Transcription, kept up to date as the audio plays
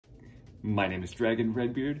My name is Dragon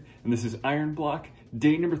Redbeard, and this is Iron Block,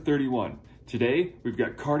 day number 31. Today, we've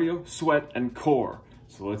got cardio, sweat, and core.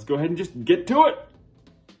 So let's go ahead and just get to it!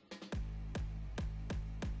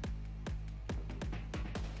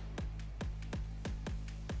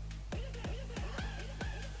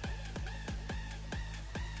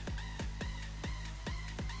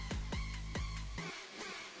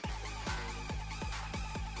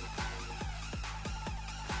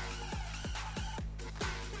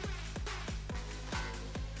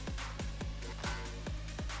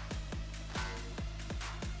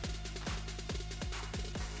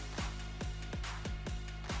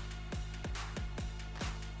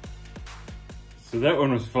 So that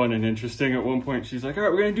one was fun and interesting. At one point, she's like, all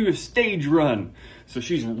right, we're gonna do a stage run. So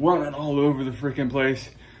she's running all over the freaking place.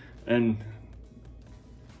 And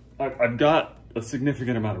I've got a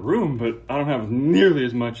significant amount of room, but I don't have nearly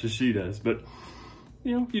as much as she does. But,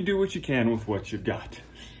 you know, you do what you can with what you've got.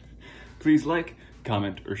 Please like,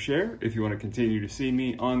 comment, or share if you want to continue to see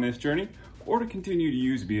me on this journey, or to continue to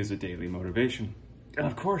use me as a daily motivation. And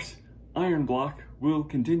of course, Iron Block will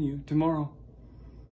continue tomorrow.